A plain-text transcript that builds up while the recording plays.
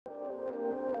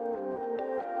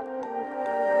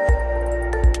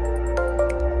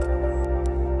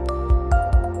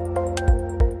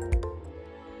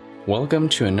Welcome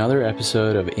to another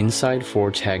episode of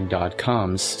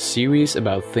Inside4Tech.com's series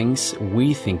about things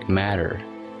we think matter.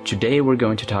 Today we're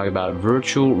going to talk about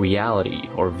virtual reality,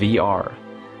 or VR.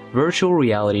 Virtual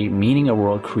reality, meaning a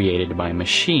world created by a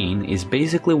machine, is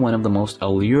basically one of the most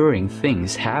alluring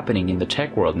things happening in the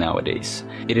tech world nowadays.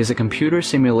 It is a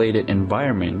computer-simulated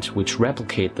environment which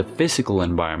replicates the physical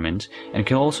environment and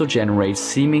can also generate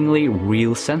seemingly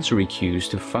real sensory cues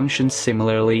to function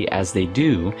similarly as they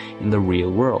do in the real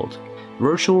world.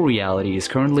 Virtual reality is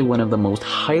currently one of the most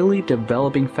highly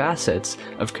developing facets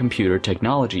of computer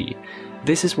technology.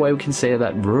 This is why we can say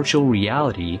that virtual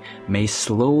reality may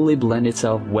slowly blend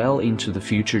itself well into the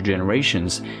future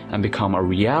generations and become a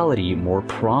reality more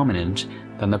prominent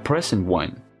than the present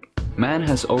one. Man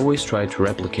has always tried to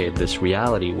replicate this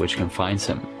reality which confines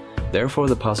him. Therefore,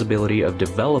 the possibility of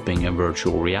developing a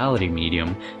virtual reality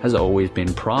medium has always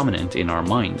been prominent in our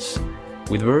minds.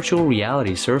 With virtual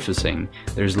reality surfacing,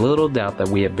 there's little doubt that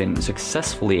we have been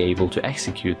successfully able to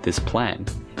execute this plan.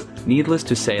 Needless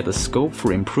to say, the scope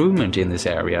for improvement in this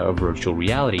area of virtual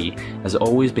reality has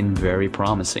always been very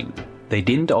promising. They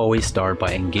didn't always start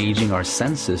by engaging our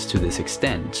senses to this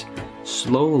extent.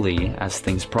 Slowly, as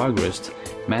things progressed,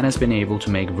 man has been able to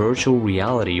make virtual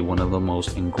reality one of the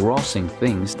most engrossing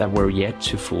things that we're yet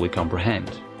to fully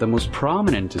comprehend. The most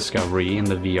prominent discovery in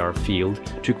the VR field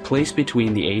took place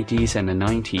between the 80s and the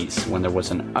 90s, when there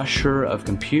was an usher of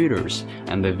computers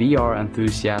and the VR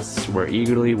enthusiasts were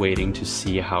eagerly waiting to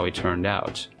see how it turned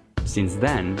out. Since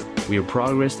then, we have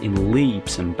progressed in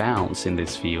leaps and bounds in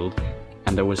this field,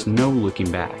 and there was no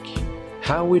looking back.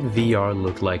 How would VR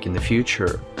look like in the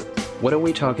future? What are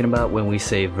we talking about when we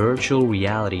say virtual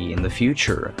reality in the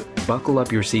future? Buckle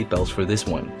up your seatbelts for this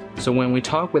one. So when we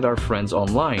talk with our friends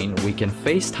online, we can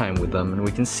FaceTime with them and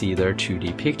we can see their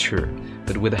 2D picture.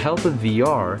 But with the help of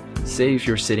VR, say if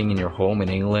you're sitting in your home in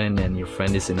England and your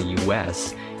friend is in the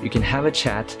US, you can have a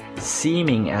chat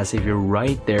seeming as if you're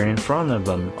right there in front of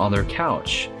them on their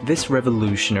couch. This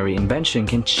revolutionary invention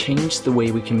can change the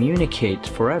way we communicate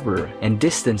forever, and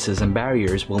distances and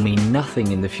barriers will mean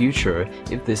nothing in the future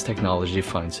if this technology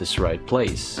finds its right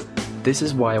place. This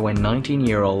is why when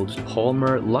 19-year-old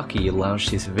Palmer Luckey launched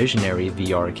his visionary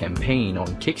VR campaign on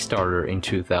Kickstarter in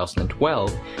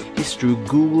 2012, he threw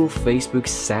Google, Facebook,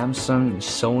 Samsung,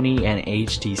 Sony and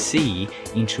HTC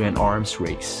into an arms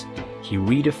race. He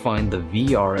redefined the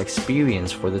VR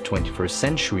experience for the 21st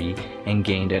century and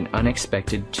gained an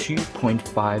unexpected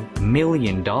 $2.5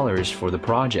 million for the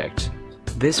project.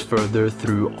 This further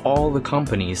threw all the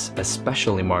companies,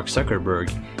 especially Mark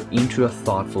Zuckerberg, into a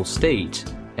thoughtful state,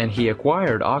 and he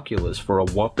acquired Oculus for a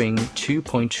whopping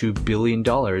 $2.2 billion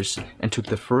and took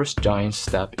the first giant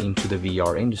step into the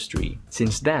VR industry.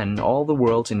 Since then, all the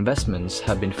world's investments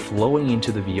have been flowing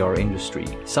into the VR industry.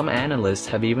 Some analysts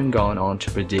have even gone on to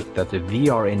predict that the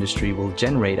VR industry will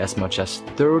generate as much as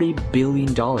 $30 billion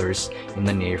in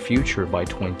the near future by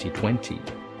 2020.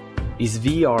 Is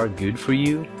VR good for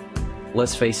you?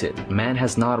 Let's face it, man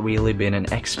has not really been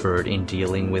an expert in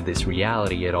dealing with this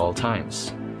reality at all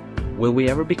times. Will we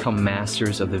ever become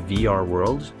masters of the VR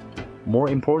world? More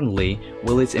importantly,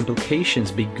 will its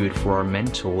implications be good for our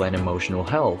mental and emotional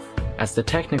health? As the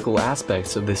technical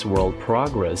aspects of this world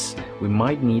progress, we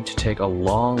might need to take a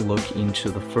long look into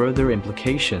the further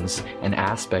implications and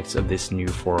aspects of this new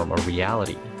form of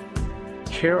reality.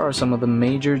 Here are some of the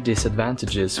major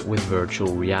disadvantages with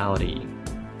virtual reality.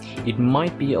 It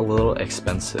might be a little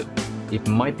expensive. It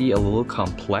might be a little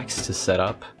complex to set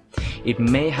up. It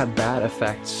may have bad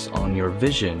effects on your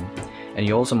vision, and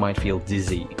you also might feel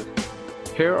dizzy.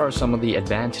 Here are some of the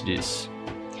advantages.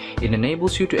 It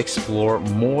enables you to explore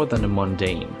more than the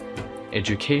mundane.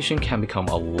 Education can become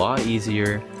a lot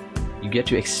easier. You get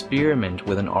to experiment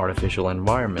with an artificial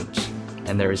environment,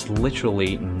 and there is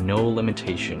literally no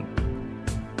limitation.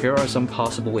 Here are some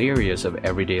possible areas of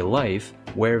everyday life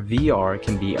where VR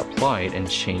can be applied and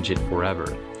change it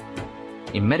forever.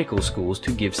 In medical schools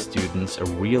to give students a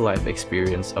real-life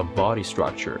experience of body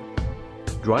structure.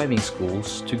 Driving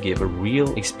schools to give a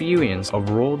real experience of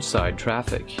roadside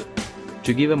traffic.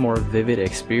 To give a more vivid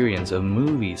experience of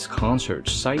movies,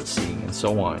 concerts, sightseeing, and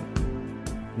so on.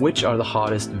 Which are the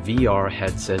hottest VR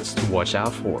headsets to watch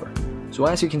out for? So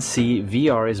as you can see,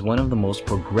 VR is one of the most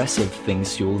progressive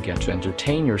things you will get to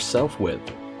entertain yourself with.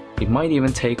 It might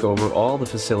even take over all the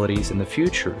facilities in the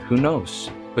future, who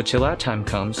knows? But till that time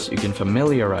comes, you can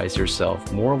familiarize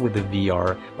yourself more with the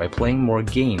VR by playing more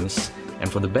games, and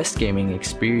for the best gaming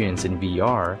experience in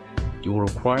VR, you will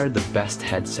require the best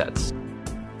headsets.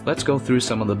 Let's go through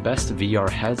some of the best VR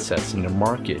headsets in the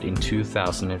market in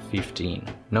 2015.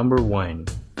 Number 1.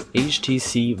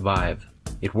 HTC Vive.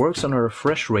 It works on a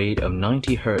refresh rate of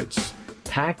 90 Hz.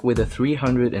 Packed with a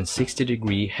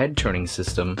 360-degree head-turning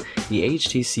system, the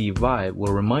HTC Vive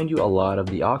will remind you a lot of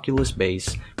the Oculus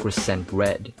base Crescent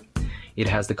Red. It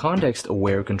has the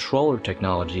context-aware controller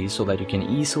technology so that you can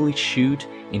easily shoot,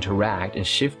 interact, and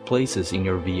shift places in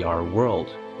your VR world.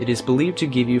 It is believed to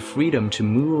give you freedom to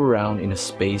move around in a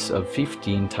space of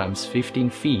 15 × 15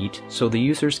 feet so the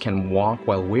users can walk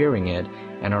while wearing it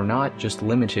and are not just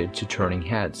limited to turning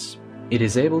heads. It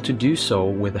is able to do so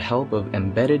with the help of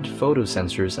embedded photo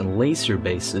sensors and laser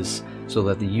bases so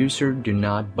that the user do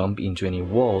not bump into any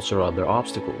walls or other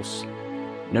obstacles.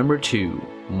 Number 2.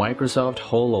 Microsoft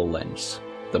HoloLens.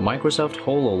 The Microsoft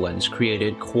HoloLens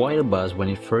created quite a buzz when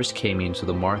it first came into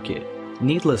the market.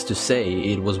 Needless to say,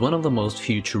 it was one of the most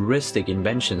futuristic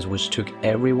inventions which took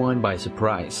everyone by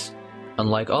surprise.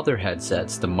 Unlike other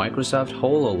headsets, the Microsoft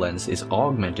HoloLens is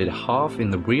augmented half in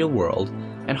the real world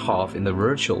and half in the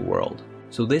virtual world.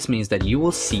 So this means that you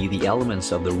will see the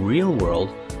elements of the real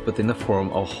world but in the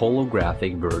form of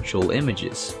holographic virtual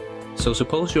images. So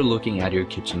suppose you're looking at your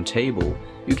kitchen table,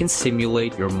 you can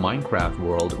simulate your Minecraft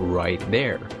world right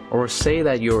there. Or say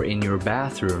that you're in your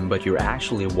bathroom but you're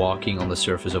actually walking on the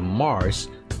surface of Mars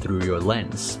through your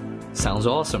lens. Sounds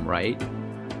awesome, right?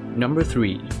 Number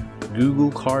 3.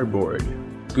 Google Cardboard.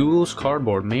 Google's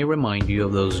Cardboard may remind you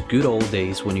of those good old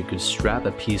days when you could strap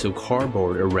a piece of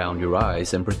cardboard around your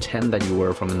eyes and pretend that you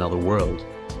were from another world.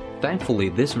 Thankfully,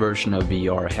 this version of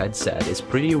VR headset is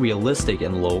pretty realistic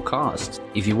and low cost.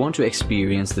 If you want to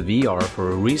experience the VR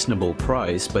for a reasonable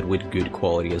price but with good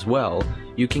quality as well,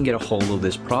 you can get a hold of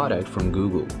this product from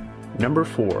Google. Number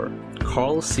 4.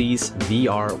 Carl Zeiss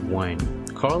VR1.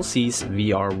 Carl Zeiss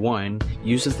VR1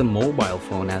 uses the mobile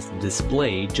phone as the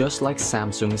display just like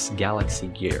Samsung's Galaxy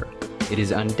Gear. It is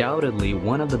undoubtedly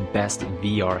one of the best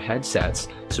VR headsets,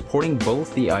 supporting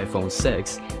both the iPhone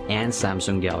 6 and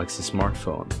Samsung Galaxy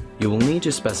smartphone. You will need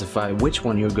to specify which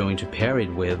one you're going to pair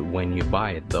it with when you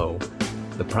buy it though.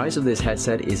 The price of this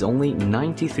headset is only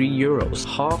 €93,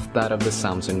 half that of the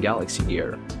Samsung Galaxy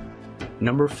Gear.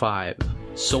 Number 5.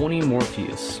 Sony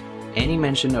Morpheus. Any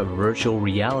mention of virtual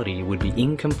reality would be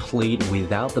incomplete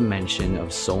without the mention of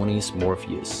Sony's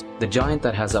Morpheus, the giant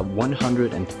that has a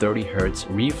 130 Hz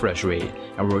refresh rate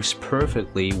and works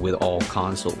perfectly with all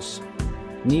consoles.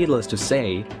 Needless to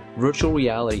say, virtual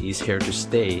reality is here to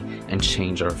stay and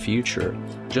change our future,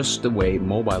 just the way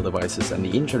mobile devices and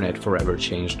the internet forever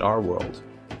changed our world.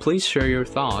 Please share your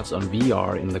thoughts on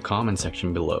VR in the comment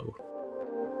section below.